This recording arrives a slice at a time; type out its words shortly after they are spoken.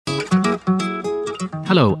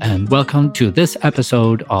Hello, and welcome to this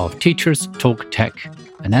episode of Teachers Talk Tech,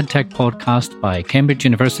 an EdTech podcast by Cambridge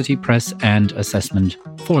University Press and Assessment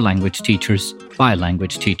for language teachers by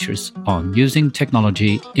language teachers on using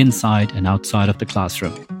technology inside and outside of the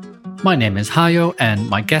classroom. My name is Hayo, and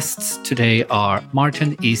my guests today are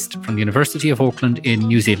Martin East from the University of Auckland in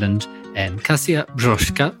New Zealand and Kasia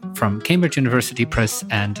Brzoska from Cambridge University Press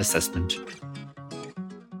and Assessment.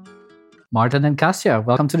 Martin and Kasia,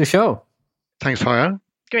 welcome to the show. Thanks, Hayo.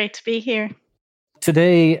 Great to be here.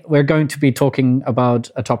 Today, we're going to be talking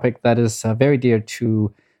about a topic that is very dear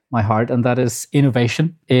to my heart, and that is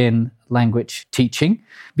innovation in language teaching.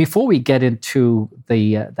 Before we get into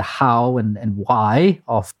the how and why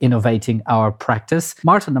of innovating our practice,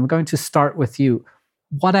 Martin, I'm going to start with you.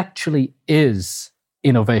 What actually is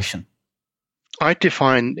innovation? I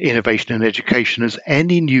define innovation in education as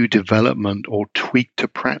any new development or tweak to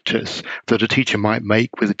practice that a teacher might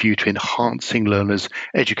make with a view to enhancing learners'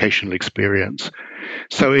 educational experience.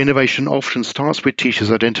 So innovation often starts with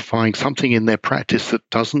teachers identifying something in their practice that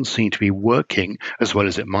doesn't seem to be working as well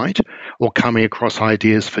as it might, or coming across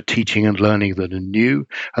ideas for teaching and learning that are new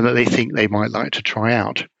and that they think they might like to try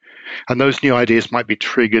out. And those new ideas might be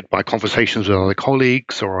triggered by conversations with other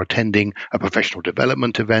colleagues, or attending a professional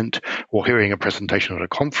development event, or hearing a presentation at a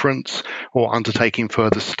conference, or undertaking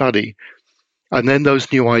further study. And then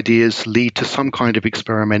those new ideas lead to some kind of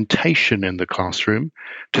experimentation in the classroom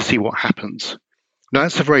to see what happens. Now,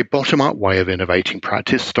 that's a very bottom-up way of innovating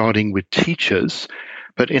practice, starting with teachers.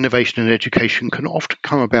 But innovation in education can often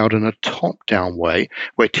come about in a top-down way,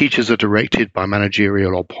 where teachers are directed by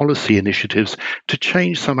managerial or policy initiatives to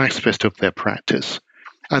change some aspect of their practice.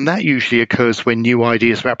 And that usually occurs when new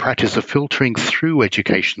ideas about practice are filtering through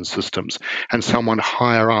education systems, and someone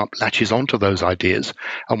higher up latches onto those ideas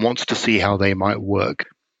and wants to see how they might work.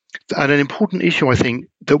 And an important issue, I think,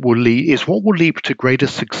 that will lead is what will lead to greater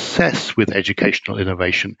success with educational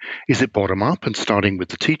innovation. Is it bottom up and starting with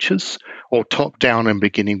the teachers, or top down and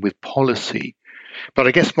beginning with policy? But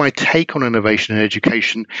I guess my take on innovation in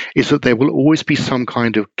education is that there will always be some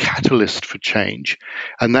kind of catalyst for change,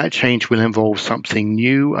 and that change will involve something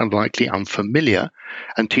new and likely unfamiliar,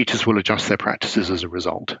 and teachers will adjust their practices as a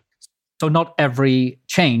result. So not every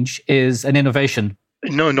change is an innovation.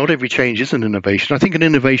 No, not every change is an innovation. I think an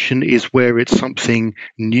innovation is where it's something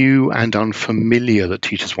new and unfamiliar that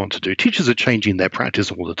teachers want to do. Teachers are changing their practice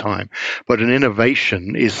all the time, but an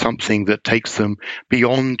innovation is something that takes them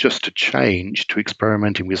beyond just a change to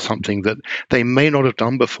experimenting with something that they may not have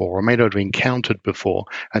done before or may not have encountered before,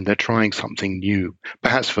 and they're trying something new,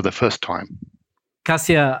 perhaps for the first time.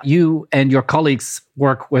 Kasia, you and your colleagues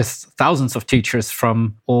work with thousands of teachers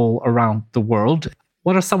from all around the world.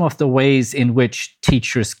 What are some of the ways in which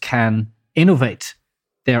teachers can innovate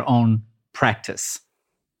their own practice?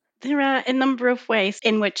 There are a number of ways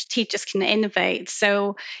in which teachers can innovate.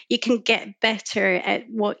 So you can get better at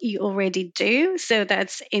what you already do. So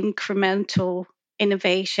that's incremental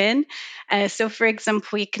innovation. So, for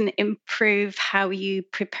example, you can improve how you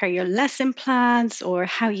prepare your lesson plans or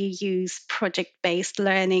how you use project-based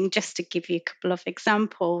learning, just to give you a couple of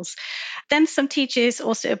examples. Then some teachers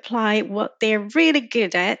also apply what they're really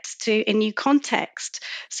good at to a new context.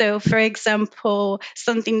 So, for example,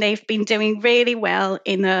 something they've been doing really well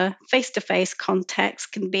in a face-to-face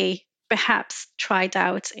context can be perhaps tried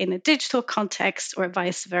out in a digital context or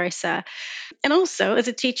vice versa. And also, as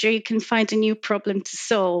a teacher, you can find a new problem to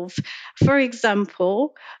solve. For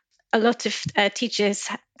example, a lot of teachers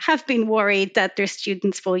have been worried that their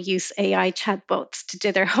students will use AI chatbots to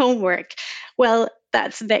do their homework. Well,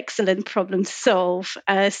 that's an excellent problem to solve.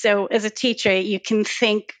 So as a teacher, you can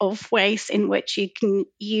think of ways in which you can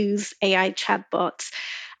use AI chatbots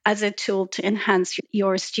as a tool to enhance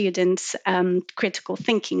your students' critical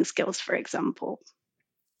thinking skills, for example.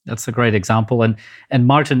 That's a great example. And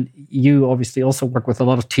Martin, you obviously also work with a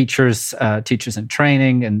lot of teachers, teachers in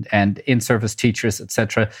training and in-service teachers,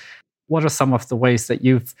 etc. What are some of the ways that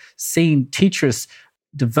you've seen teachers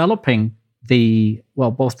developing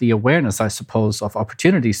both the awareness, I suppose, of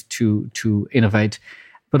opportunities to innovate,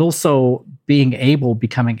 but also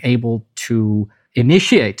becoming able to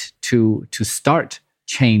initiate, to start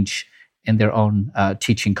change in their own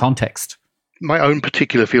teaching context? My own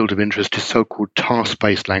particular field of interest is so-called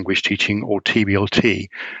task-based language teaching, or TBLT.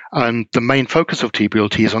 And the main focus of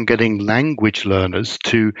TBLT is on getting language learners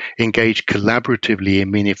to engage collaboratively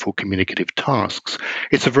in meaningful communicative tasks.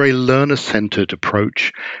 It's a very learner-centered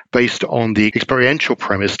approach based on the experiential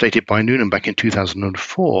premise stated by Noonan back in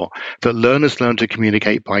 2004, that learners learn to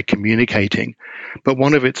communicate by communicating. But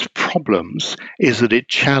one of its problems is that it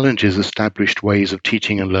challenges established ways of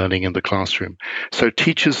teaching and learning in the classroom. So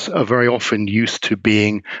teachers are very often used to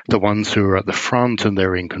being the ones who are at the front and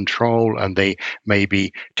they're in control, and they may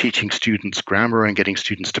be teaching students grammar and getting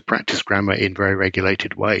students to practice grammar in very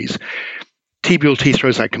regulated ways. TBLT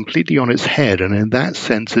throws that completely on its head, and in that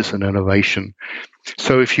sense, it's an innovation.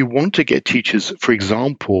 So if you want to get teachers, for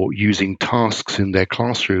example, using tasks in their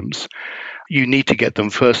classrooms, you need to get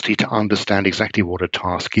them firstly to understand exactly what a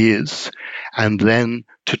task is, and then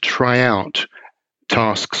to try out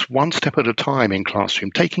tasks one step at a time in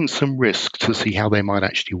classroom, taking some risks to see how they might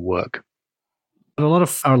actually work. A lot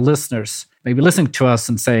of our listeners may be listening to us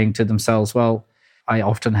and saying to themselves, well, I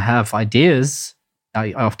often have ideas.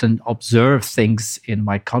 I often observe things in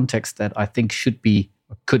my context that I think should be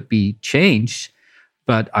or could be changed,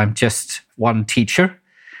 but I'm just one teacher.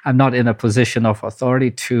 I'm not in a position of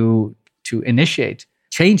authority to initiate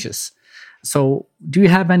changes. So do you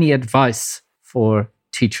have any advice for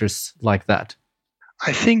teachers like that?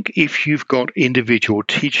 I think if you've got individual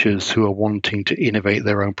teachers who are wanting to innovate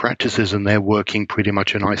their own practices and they're working pretty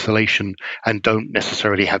much in isolation and don't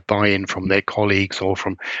necessarily have buy-in from their colleagues or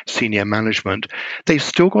from senior management, they've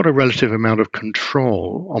still got a relative amount of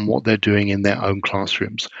control on what they're doing in their own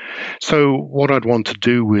classrooms. So what I'd want to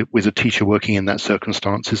do with a teacher working in that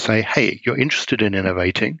circumstance is say, hey, you're interested in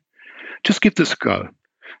innovating, just give this a go.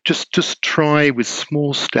 Just try with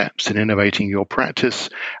small steps in innovating your practice,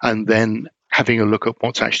 and then having a look at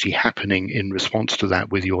what's actually happening in response to that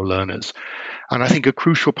with your learners. And I think a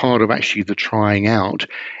crucial part of actually the trying out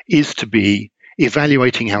is to be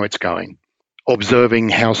evaluating how it's going, observing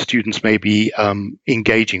how students may be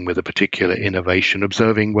engaging with a particular innovation,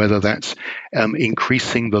 observing whether that's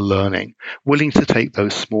increasing the learning, willing to take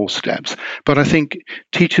those small steps. But I think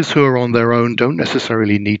teachers who are on their own don't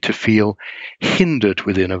necessarily need to feel hindered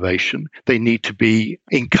with innovation. They need to be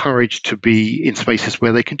encouraged to be in spaces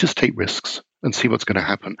where they can just take risks and see what's going to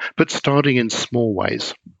happen, but starting in small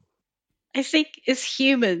ways. I think as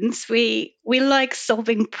humans, we like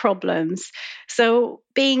solving problems. So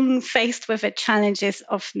being faced with a challenge is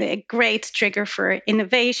often a great trigger for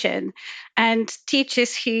innovation. And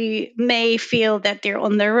teachers who may feel that they're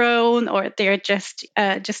on their own or they're just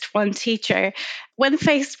one teacher, when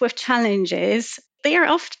faced with challenges, they are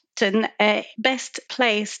often best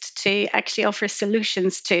placed to actually offer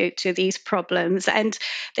solutions to these problems, and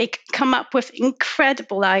they can come up with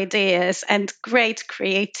incredible ideas and great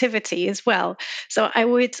creativity as well. So I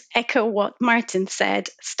would echo what Martin said: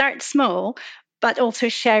 start small, but also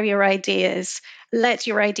share your ideas, let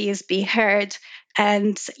your ideas be heard,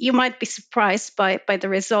 and you might be surprised by the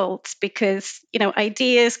results, because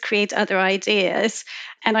ideas create other ideas.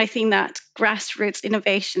 And I think that grassroots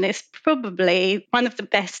innovation is probably one of the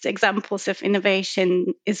best examples of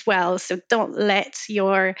innovation as well. So don't let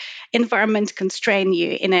your environment constrain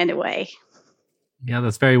you in any way. Yeah,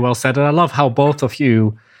 that's very well said. And I love how both of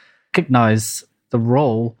you recognize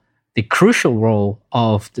the crucial role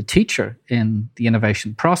of the teacher in the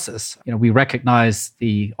innovation process. We recognize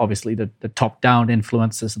obviously the top-down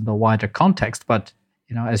influences in the wider context, but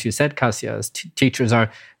as you said, Kasia, as teachers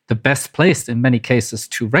are the best placed in many cases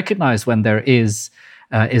to recognize when there is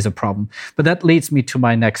a problem. But that leads me to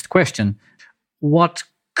my next question: what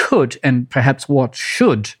could and perhaps what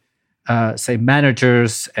should say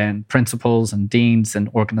managers and principals and deans and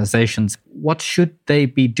organizations, what should they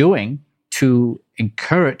be doing to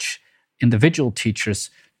encourage individual teachers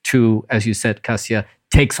to, as you said, Kasia,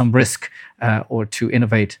 take some risk or to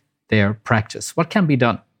innovate their practice? What can be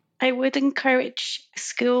done? I would encourage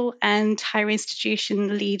school and higher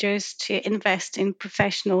institution leaders to invest in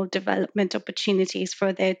professional development opportunities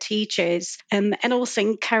for their teachers, and also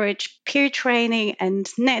encourage peer training and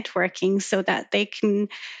networking so that they can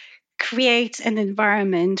create an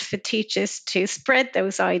environment for teachers to spread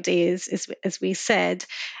those ideas, as we said.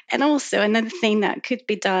 And also another thing that could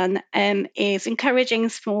be done is encouraging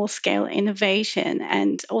small-scale innovation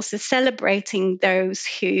and also celebrating those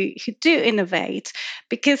who do innovate,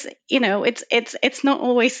 because it's not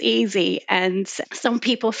always easy, and some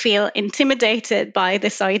people feel intimidated by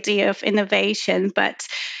this idea of innovation. But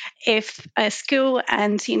if school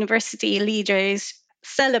and university leaders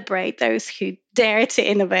celebrate those who dare to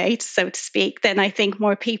innovate, so to speak, then I think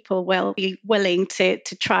more people will be willing to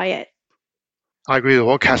try it. I agree with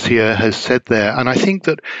what Kasia has said there. And I think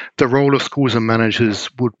that the role of schools and managers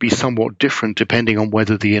would be somewhat different depending on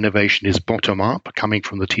whether the innovation is bottom up, coming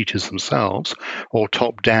from the teachers themselves, or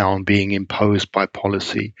top down, being imposed by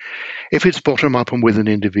policy. If it's bottom up and with an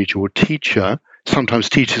individual teacher, sometimes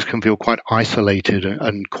teachers can feel quite isolated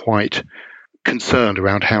and quite concerned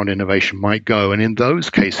around how an innovation might go. And in those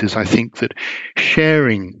cases, I think that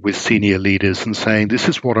sharing with senior leaders and saying, this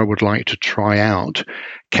is what I would like to try out,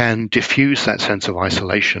 can diffuse that sense of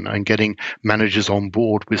isolation, and getting managers on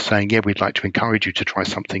board with saying, yeah, we'd like to encourage you to try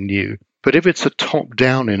something new. But if it's a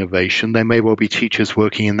top-down innovation, there may well be teachers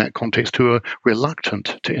working in that context who are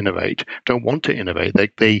reluctant to innovate, don't want to innovate.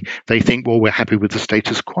 They think, well, we're happy with the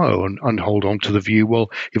status quo, and hold on to the view,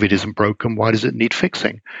 well, if it isn't broken, why does it need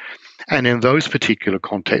fixing? And in those particular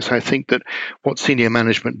contexts, I think that what senior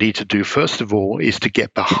management need to do, first of all, is to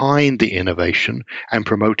get behind the innovation and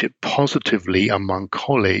promote it positively among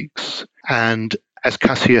colleagues. And as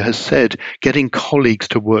Cassia has said, getting colleagues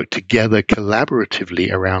to work together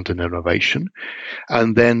collaboratively around an innovation.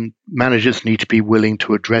 And then managers need to be willing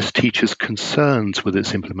to address teachers' concerns with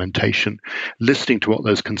its implementation, listening to what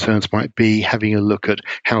those concerns might be, having a look at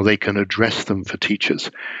how they can address them for teachers.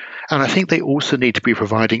 And I think they also need to be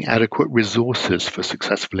providing adequate resources for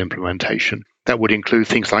successful implementation. That would include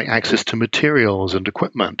things like access to materials and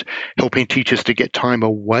equipment, helping teachers to get time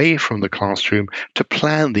away from the classroom to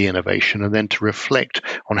plan the innovation and then to reflect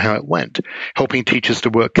on how it went, helping teachers to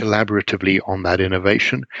work collaboratively on that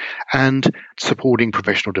innovation, and supporting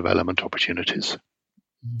professional development opportunities.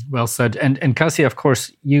 Well said. And Cassia, of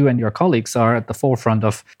course, you and your colleagues are at the forefront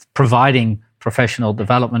of providing professional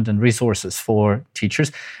development and resources for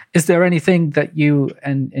teachers. Is there anything that you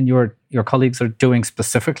and your colleagues are doing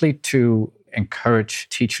specifically to encourage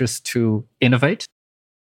teachers to innovate?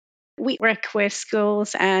 We work with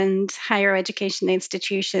schools and higher education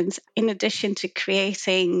institutions in addition to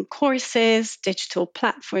creating courses, digital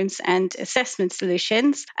platforms, and assessment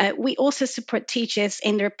solutions. We also support teachers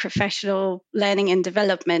in their professional learning and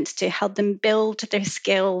development to help them build their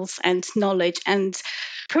skills and knowledge, and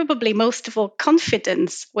probably most of all,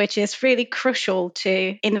 confidence, which is really crucial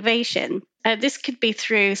to innovation. This could be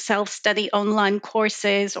through self-study online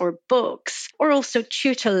courses or books, or also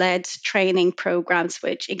tutor-led training programs,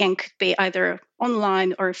 which again could be either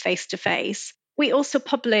online or face-to-face. We also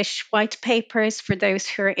publish white papers for those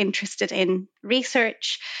who are interested in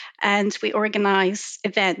research, and we organize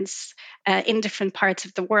events in different parts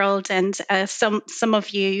of the world. And some of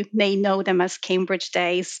you may know them as Cambridge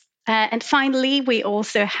Days. And finally, we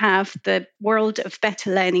also have the World of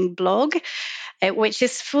Better Learning blog, which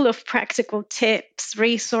is full of practical tips,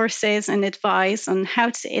 resources, and advice on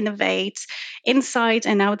how to innovate inside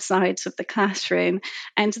and outside of the classroom.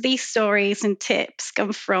 And these stories and tips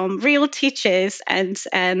come from real teachers and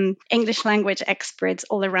English language experts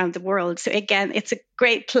all around the world. So again, it's a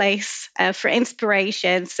great place for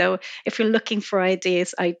inspiration. So if you're looking for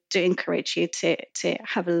ideas, I do encourage you to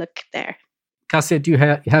have a look there. Cassia, do you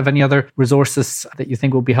have any other resources that you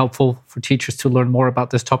think will be helpful for teachers to learn more about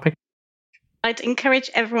this topic? I'd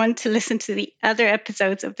encourage everyone to listen to the other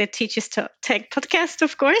episodes of the Teachers Tech podcast,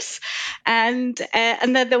 of course. And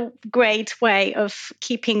another great way of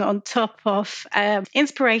keeping on top of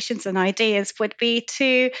inspirations and ideas would be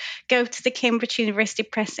to go to the Cambridge University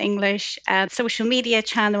Press English social media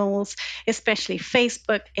channels, especially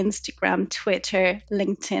Facebook, Instagram, Twitter,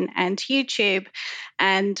 LinkedIn, and YouTube.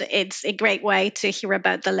 And it's a great way to hear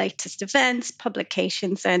about the latest events,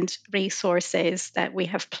 publications, and resources that we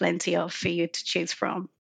have plenty of for you to choose from.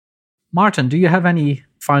 Martin, do you have any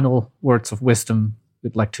final words of wisdom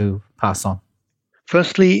you'd like to pass on?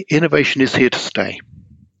 Firstly, innovation is here to stay.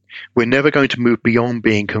 We're never going to move beyond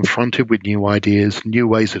being confronted with new ideas, new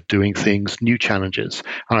ways of doing things, new challenges.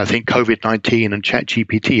 And I think COVID-19 and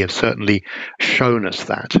ChatGPT have certainly shown us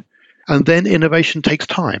that. And then innovation takes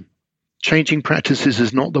time. Changing practices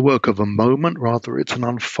is not the work of a moment, rather it's an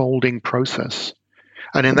unfolding process.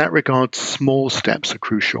 And in that regard, small steps are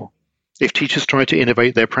crucial. If teachers try to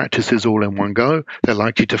innovate their practices all in one go, they're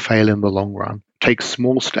likely to fail in the long run. Take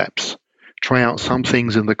small steps. Try out some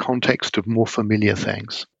things in the context of more familiar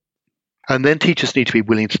things. And then teachers need to be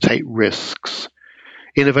willing to take risks.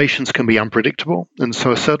 Innovations can be unpredictable, and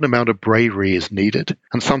so a certain amount of bravery is needed.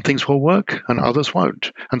 And some things will work and others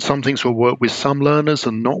won't. And some things will work with some learners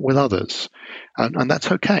and not with others. And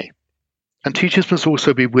that's okay. And teachers must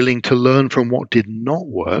also be willing to learn from what did not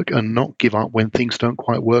work and not give up when things don't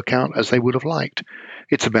quite work out as they would have liked.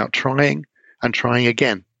 It's about trying and trying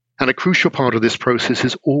again. And a crucial part of this process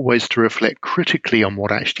is always to reflect critically on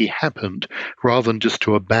what actually happened, rather than just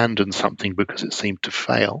to abandon something because it seemed to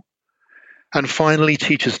fail. And finally,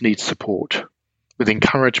 teachers need support with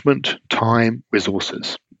encouragement, time,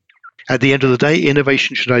 resources. At the end of the day,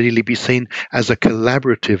 innovation should ideally be seen as a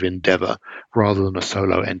collaborative endeavor rather than a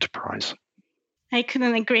solo enterprise. I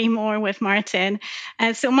couldn't agree more with Martin.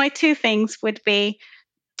 So my two things would be,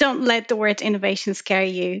 don't let the word innovation scare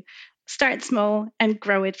you. Start small and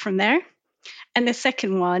grow it from there. And the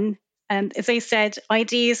second one, as I said,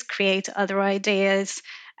 ideas create other ideas.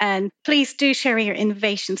 And please do share your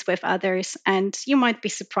innovations with others, and you might be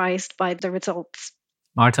surprised by the results.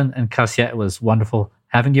 Martin and Kasia, it was wonderful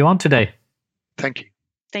having you on today. Thank you.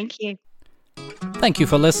 Thank you. Thank you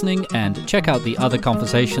for listening, and check out the other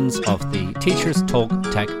conversations of the Teachers Talk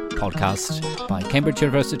Tech podcast by Cambridge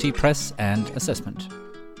University Press and Assessment.